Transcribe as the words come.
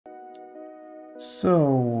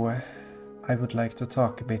So, I would like to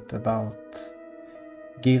talk a bit about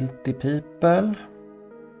guilty people,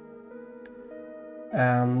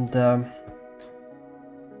 and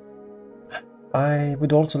I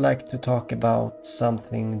would also like to talk about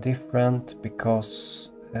something different because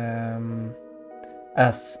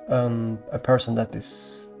as a person that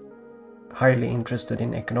is highly interested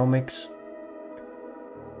in economics,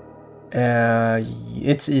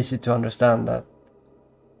 it's easy to understand that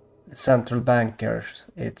central bankers,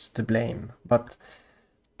 it's to blame, but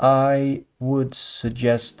I would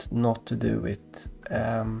suggest not to do it.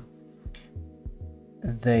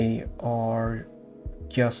 They are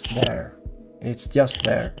just there. It's just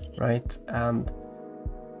there, right? And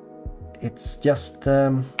it's just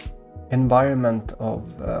environment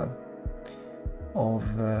of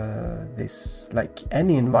this, like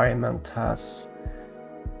any environment has.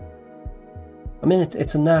 I mean,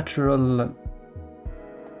 it's a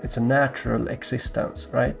natural existence,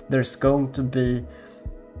 right? There's going to be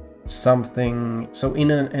something, so in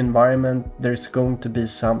an environment there's going to be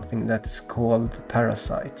something that is called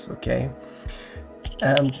parasites, okay?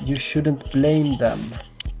 And you shouldn't blame them.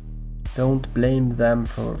 Don't blame them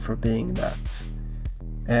for being that.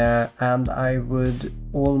 And I would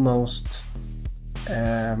almost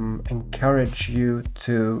encourage you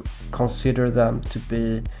to consider them to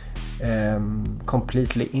be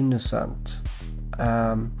completely innocent.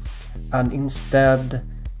 And instead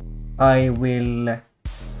I will,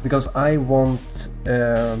 because I want,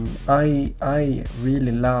 I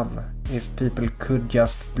really love if people could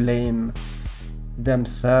just blame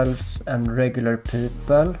themselves and regular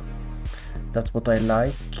people. That's what I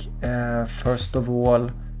like. First of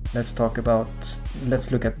all, let's look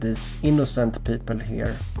at these innocent people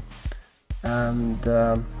here. And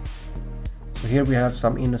so here we have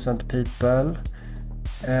some innocent people.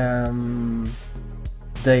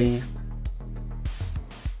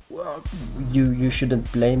 You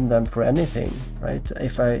shouldn't blame them for anything, right?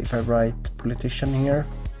 If I write politician here,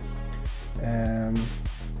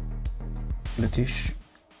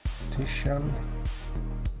 politician,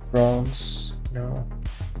 bronze, no,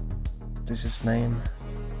 this is name.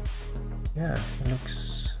 Yeah, it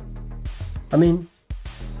looks, I mean,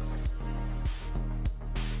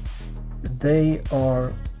 they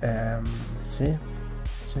are, see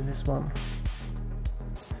this one?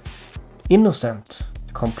 Innocent,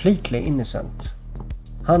 completely innocent,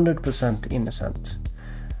 100% innocent.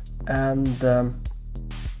 And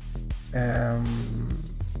I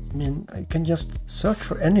mean, I can just search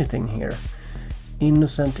for anything here.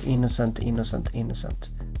 Innocent, innocent, innocent,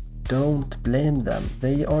 innocent. Don't blame them.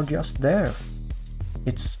 They are just there.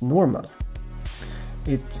 It's normal.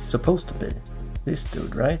 It's supposed to be. This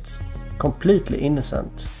dude, right? Completely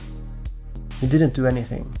innocent. He didn't do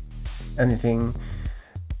anything.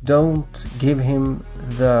 Don't give him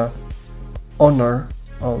the honor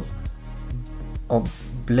of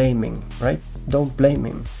blaming, right? Don't blame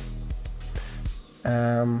him.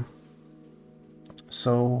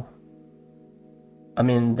 So, I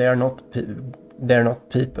mean, they're not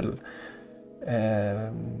people.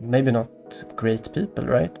 Maybe not great people,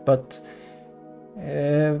 right? But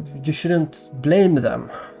you shouldn't blame them.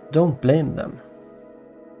 Don't blame them.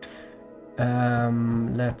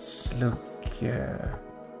 Let's look.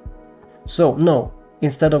 So no,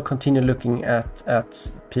 instead of continue looking at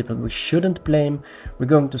people we shouldn't blame, we're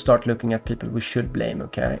going to start looking at people we should blame.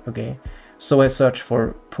 Okay. So I search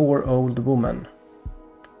for poor old woman.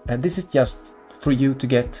 This is just for you to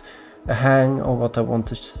get a hang of what I want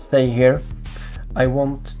to say here. I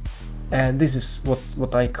want, this is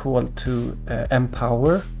what I call to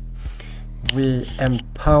empower. We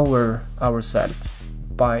empower ourselves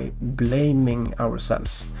by blaming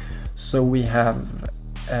ourselves. So we have,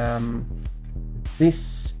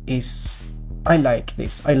 this is, I like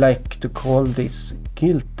this. I like to call this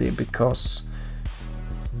guilty because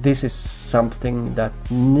this is something that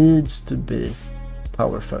needs to be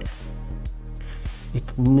powerful.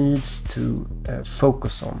 It needs to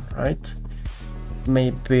focus on, right?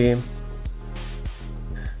 Maybe,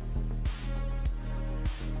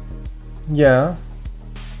 yeah.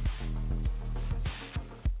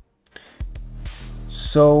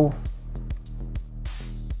 So,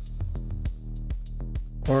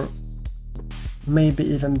 or maybe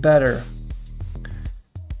even better,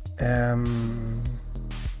 a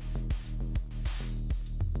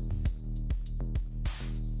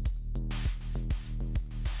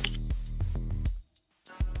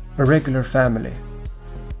regular family.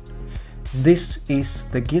 This is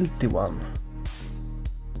the guilty one.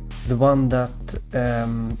 The one that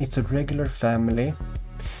it's a regular family.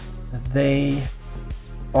 They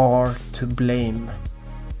are to blame.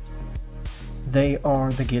 they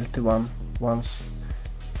are the guilty ones.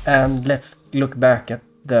 And let's look back at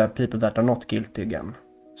the people that are not guilty again.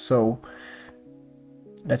 So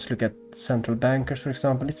let's look at central bankers, for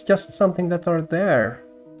example. It's just something that are there.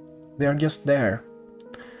 They are just there.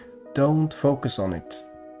 Don't focus on it.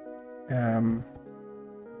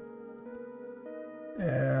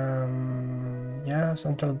 Yeah,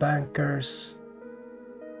 central bankers.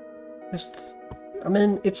 I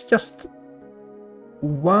mean, it's just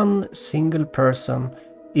one single person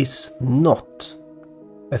is not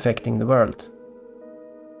affecting the world.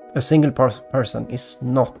 A single person is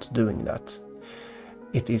not doing that.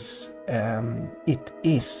 It is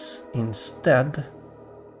instead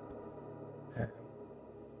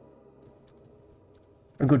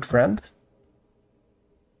a good friend.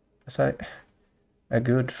 A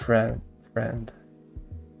good friend.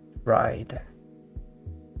 Ride.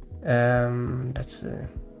 Let's see.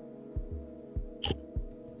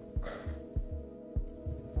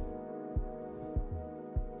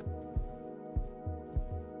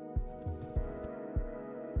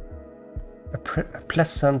 A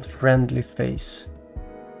pleasant, friendly face.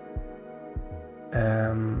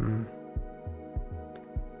 A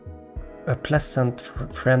pleasant,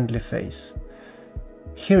 friendly face.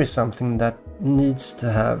 Here is something that needs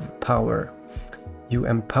to have power. You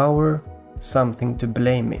empower something to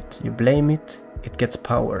blame it. You blame it, it gets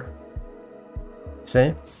power.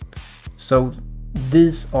 See? So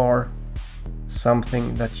these are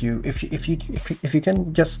something that you, if you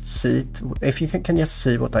can just see it, if you can just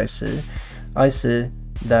see what I see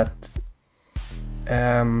that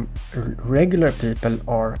regular people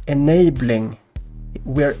are enabling.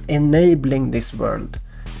 We're enabling this world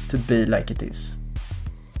to be like it is.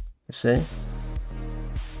 You see?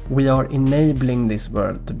 We are enabling this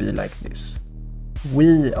world to be like this.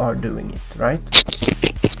 We are doing it, right?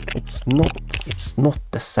 It's not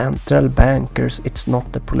the central bankers, it's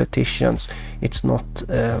not the politicians, it's not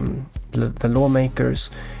the lawmakers,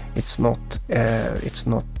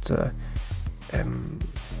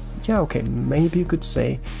 yeah, okay, maybe you could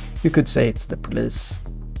say it's the police,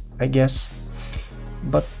 I guess,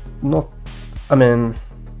 but not. I mean,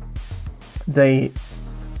 they,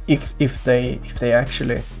 if they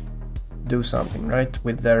actually do something, right,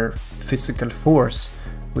 with their physical force,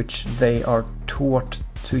 which they are taught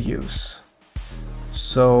to use.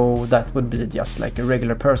 So that would be just like a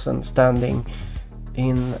regular person standing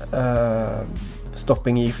in,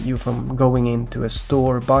 stopping you from going into a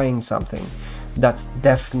store buying something. That's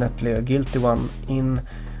definitely a guilty one in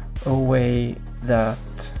a way that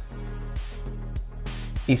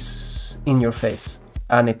is in your face,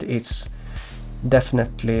 and it is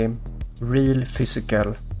definitely real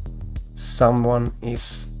physical. Someone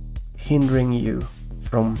is hindering you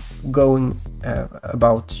from going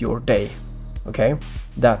about your day. Okay,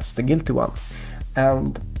 that's the guilty one.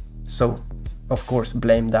 And so of course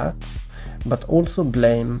blame that, but also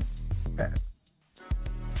blame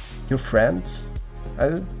your friends.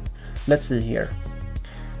 Let's see here.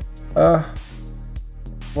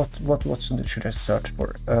 What should I search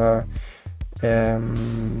for?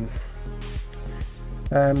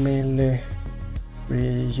 Family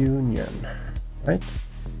reunion, right?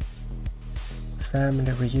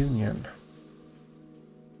 Family reunion.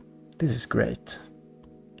 This is great.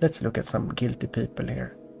 Let's look at some guilty people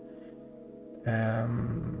here.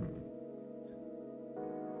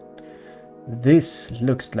 This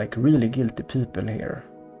looks like really guilty people here.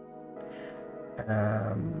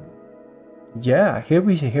 Yeah, here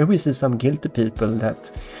we see some guilty people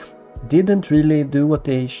that didn't really do what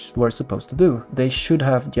they were supposed to do. They should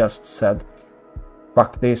have just said,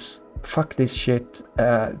 fuck this shit,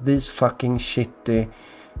 these fucking shitty,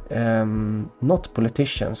 not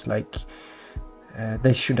politicians, like,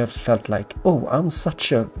 they should have felt like, oh, I'm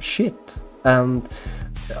such a shit, and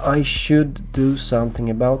I should do something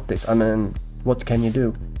about this. I mean, what can you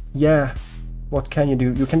do? Yeah, what can you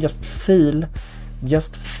do? You can just feel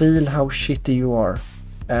how shitty you are,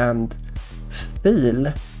 and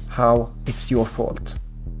feel how it's your fault,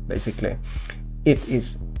 basically.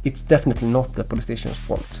 It's definitely not the politician's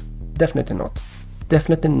fault. Definitely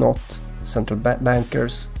not central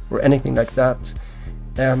bankers or anything like that.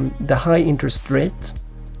 The high interest rate,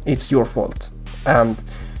 it's your fault, and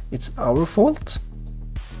it's our fault,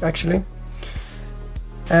 actually.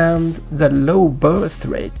 And the low birth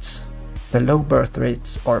rates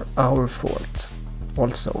are our fault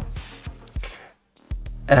also.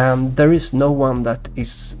 And there is no one that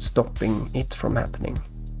is stopping it from happening.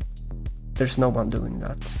 There's no one doing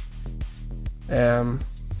that.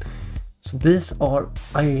 So these are,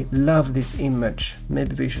 I love this image.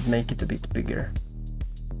 Maybe we should make it a bit bigger.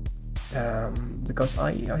 Because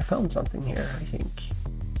I found something here, I think.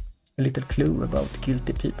 A little clue about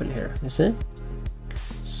guilty people here, you see?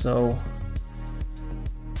 So,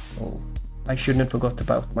 oh, I shouldn't have forgot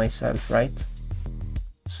about myself, right?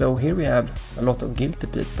 So here we have a lot of guilty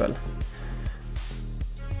people.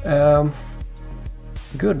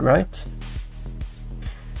 Good, right?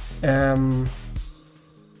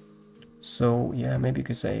 So yeah, maybe you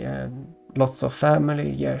could say lots of family,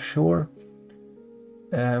 yeah, sure.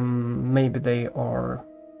 Maybe they are...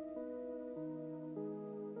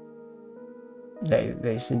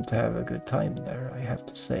 They seem to have a good time there, I have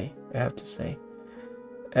to say.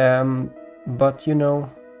 But you know,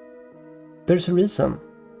 there's a reason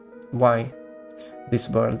why this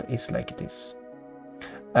world is like it is.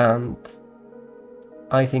 And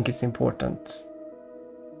I think it's important.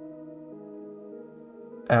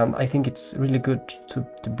 And I think it's really good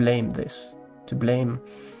to blame this. To blame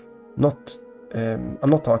not... I'm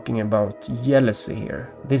not talking about jealousy here.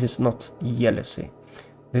 This is not jealousy.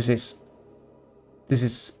 This is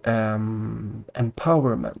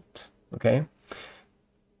empowerment, okay?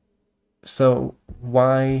 So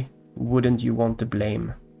why wouldn't you want to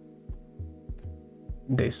blame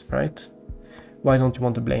this, right? Why don't you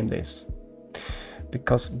want to blame this?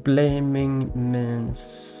 Because blaming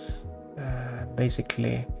means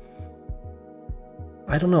basically,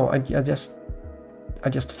 I don't know, I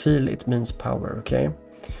just feel it means power, okay?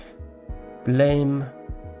 Blame,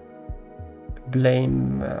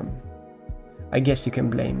 I guess you can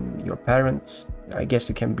blame your parents, I guess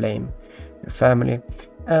you can blame your family,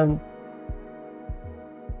 and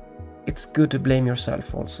it's good to blame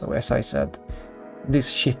yourself also. As I said, this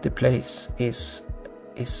shitty place is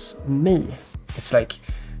me. It's like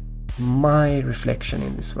my reflection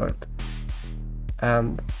in this world.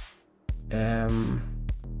 And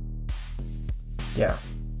yeah.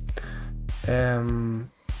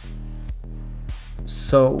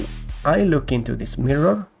 So I look into this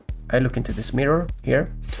mirror.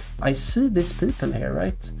 Here. I see these people here,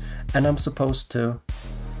 right? And so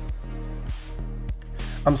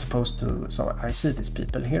I see these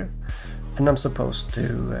people here, and I'm supposed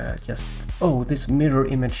to just, oh, this mirror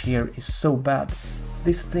image here is so bad.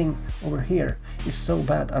 This thing over here is so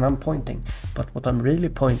bad, and I'm pointing. But what I'm really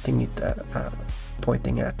pointing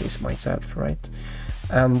at is myself, right?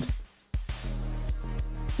 And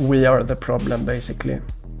we are the problem, basically.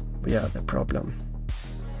 We are the problem.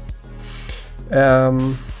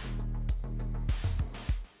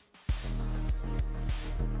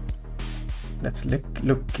 Let's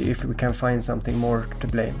look if we can find something more to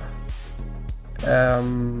blame.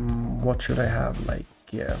 What should I have? Like,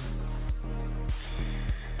 yeah.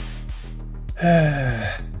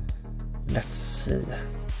 Let's see.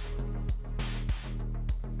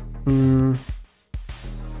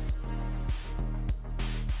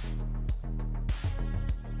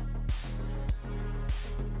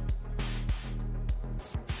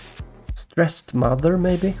 Stressed mother,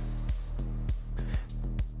 maybe?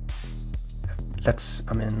 Let's,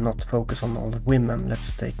 not focus on all the women.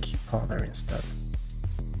 Let's take father instead.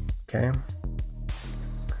 Okay.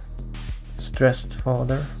 Stressed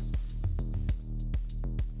father.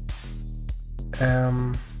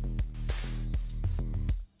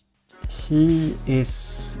 He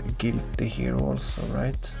is guilty here also,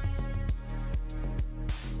 right?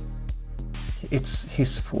 It's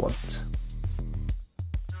his fault.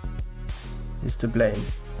 He's to blame.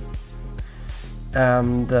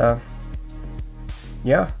 And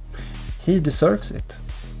yeah, he deserves it.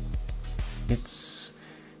 It's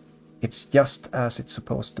just as it's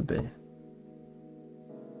supposed to be,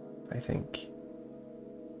 I think.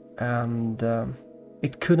 And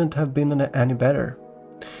it couldn't have been any better,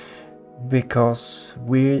 because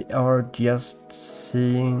we are just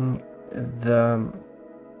seeing the...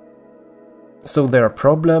 So there are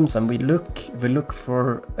problems, and we look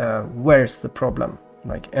for where's the problem,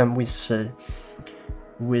 like, and we see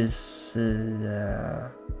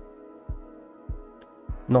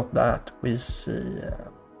not that, we see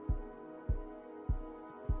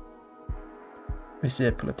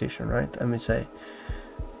a politician, right? And we say,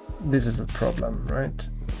 this is a problem, right?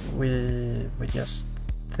 We just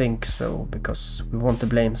think so because we want to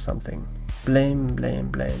blame something. Blame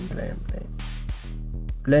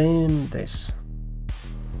this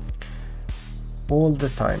all the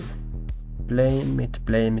time. Blame it.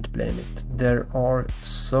 There are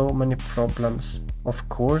so many problems, of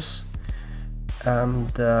course,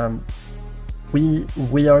 and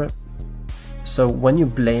we are... So when you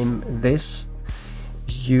blame this,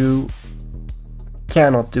 you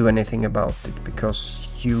cannot do anything about it, because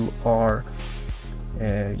you are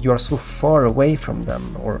so far away from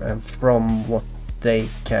them, or from what they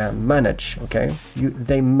can manage, okay?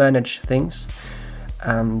 They manage things,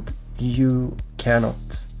 and you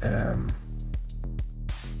cannot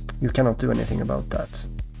do anything about that.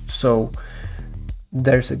 So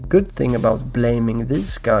there's a good thing about blaming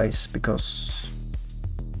these guys, because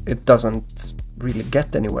it doesn't really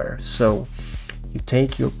get anywhere. So you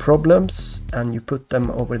take your problems and you put them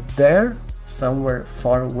over there, somewhere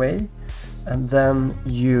far away, and then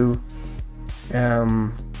you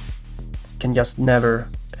can just never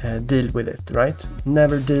deal with it, right?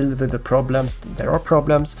 Never deal with the problems. There are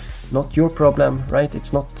problems, not your problem, right?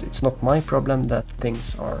 It's not my problem that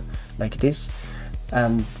things are like this,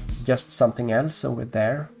 and just something else over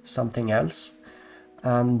there, something else,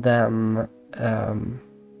 and then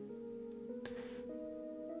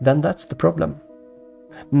that's the problem.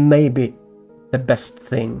 Maybe the best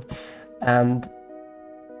thing. And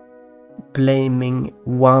blaming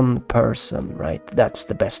one person, right? That's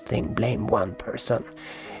the best thing. Blame one person.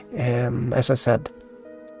 As I said,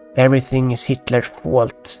 everything is Hitler's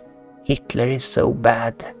fault. Hitler is so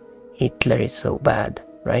bad. Hitler is so bad,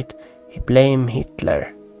 right? Blame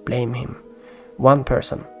Hitler. Blame him. One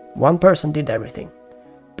person. One person did everything.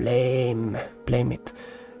 Blame it.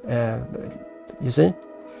 You see?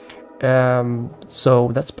 So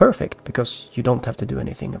that's perfect, because you don't have to do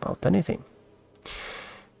anything about anything.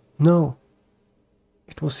 No,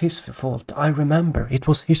 it was his fault. I remember, it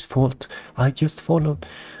was his fault. I just followed,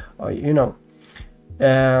 you know.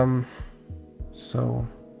 So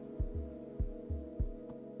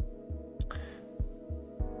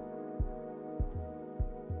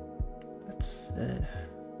let's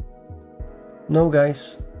no,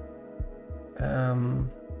 guys.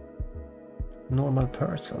 Normal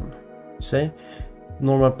person. See,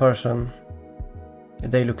 normal person,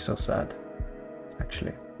 they look so sad,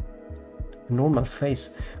 actually. Normal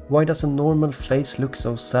face. Why does a normal face look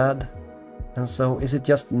so sad? And so, is it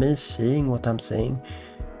just me seeing what I'm seeing,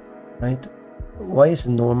 right? Why is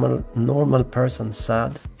a normal person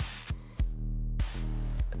sad?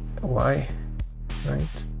 Why,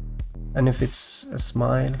 right? And if it's a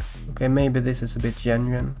smile, okay, maybe this is a bit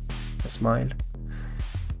genuine, a smile,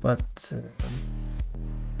 but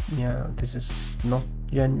yeah, this is not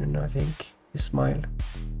genuine, I think, this smile.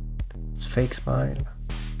 It's fake smile.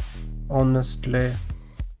 Honestly,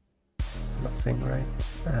 nothing,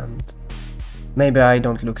 right? And maybe I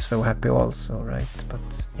don't look so happy also, right?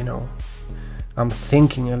 But, you know, I'm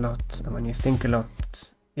thinking a lot, and when you think a lot,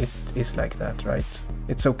 it is like that, right?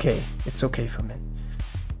 It's okay. It's okay for me.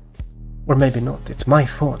 Or maybe not. It's my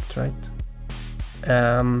fault, right?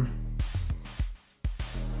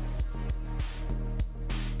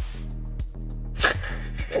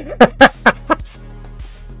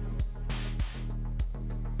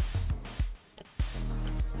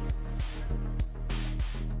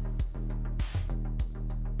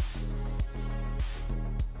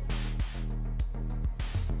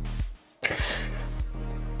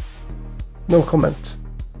 No comment.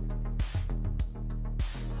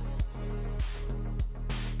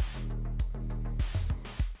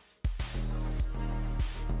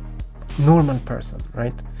 Normal person,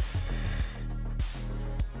 right?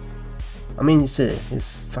 I mean, you see,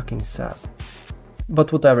 he's fucking sad.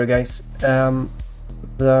 But whatever, guys.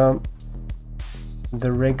 The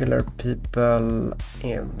regular people,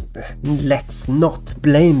 let's not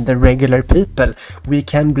blame the regular people. We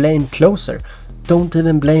can blame closer. Don't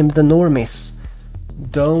even blame the normies.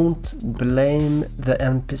 Don't blame the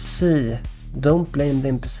NPC. Don't blame the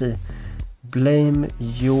NPC. Blame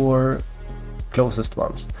your closest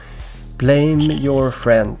ones. Blame your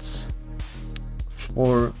friends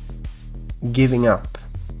for giving up.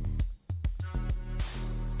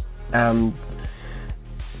 And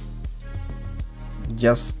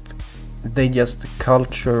they just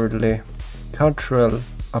cultural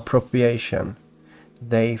appropriation.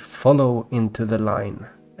 They follow into the line,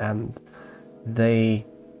 and they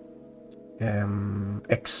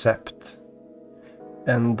accept,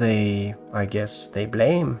 and they, I guess, they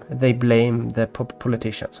blame the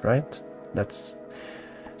politicians, right? That's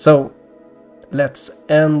so. Let's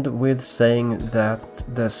end with saying that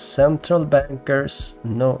the central bankers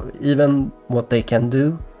know even what they can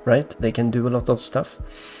do, right? They can do a lot of stuff.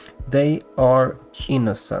 They are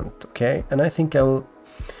innocent, okay? And I think I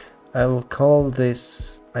will call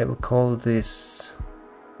this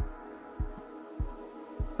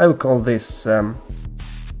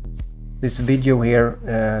this video here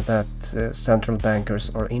that central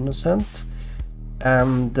bankers are innocent.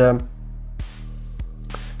 And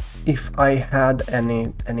if I had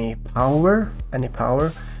any power,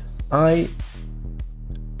 I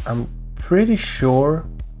am pretty sure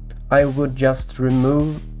I would just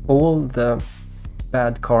remove all the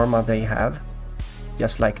bad karma they have,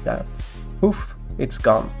 just like that. Poof, it's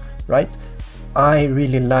gone, right? I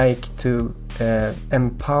really like to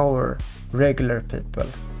empower regular people.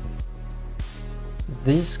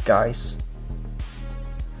 These guys,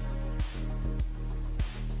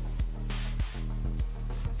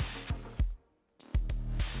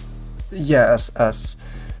 yes, as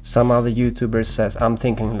some other YouTubers says, I'm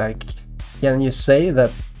thinking like, can you say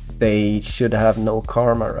that they should have no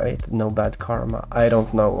karma, right? No bad karma. I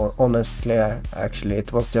don't know, honestly. Actually,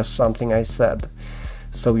 it was just something I said,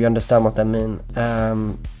 so you understand what I mean.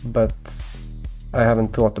 But I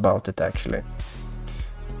haven't thought about it actually.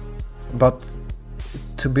 But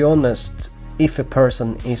to be honest, if a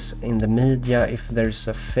person is in the media, if there's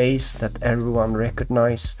a face that everyone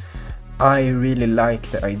recognizes, I really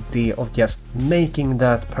like the idea of just making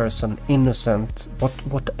that person innocent,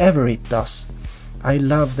 whatever it does. I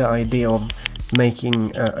love the idea of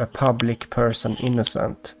making a public person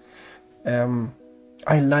innocent.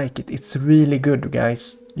 I like it. It's really good,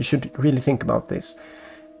 guys. You should really think about this.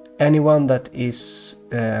 Anyone that is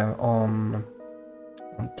on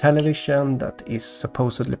television, that is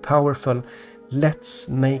supposedly powerful, let's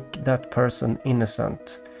make that person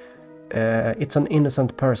innocent. It's an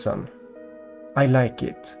innocent person. I like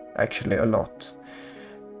it actually a lot.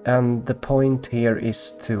 And the point here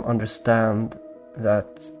is to understand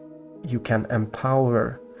that you can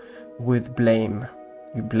empower with blame.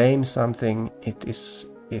 You blame something, it is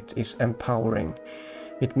empowering.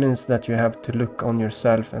 It means that you have to look on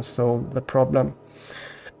yourself and solve the problem.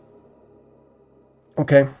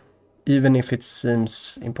 Okay, even if it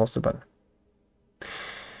seems impossible.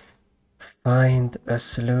 Find a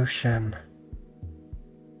solution.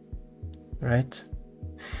 Right?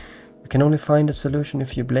 You can only find a solution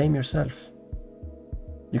if you blame yourself.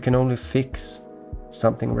 You can only fix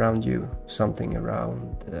something around you, something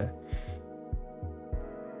around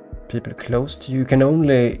people close to you. You can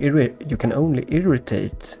only irritate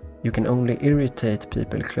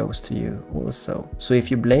people close to you also. So if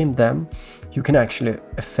you blame them, you can actually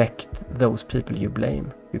affect those people you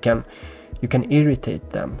blame. You can irritate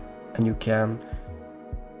them, and you can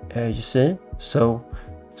you see. So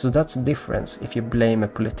that's the difference. If you blame a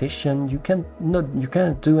politician, you can't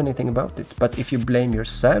do anything about it. But if you blame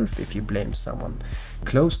yourself, if you blame someone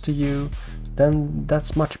close to you, then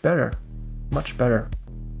that's much better. Much better.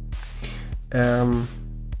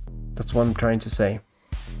 That's what I'm trying to say.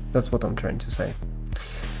 That's what I'm trying to say.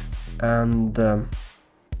 And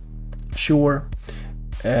sure,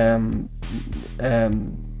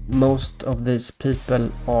 most of these people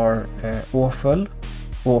are awful.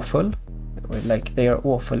 Like, they are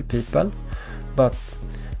awful people, but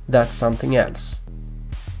that's something else.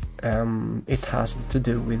 It has to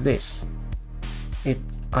do with this.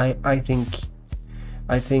 I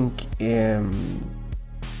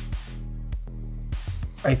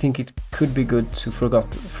think it could be good to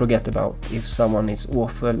forget about if someone is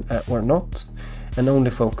awful or not, and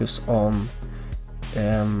only focus on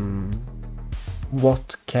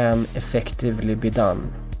what can effectively be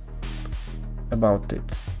done about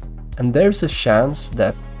it. And there's a chance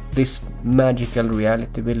that this magical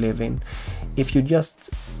reality we live in, if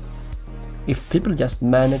people just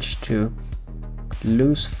manage to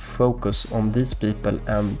lose focus on these people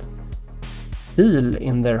and feel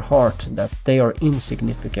in their heart that they are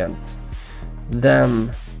insignificant,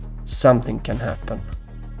 then something can happen,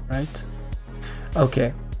 right?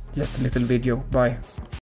 Okay, just a little video. Bye.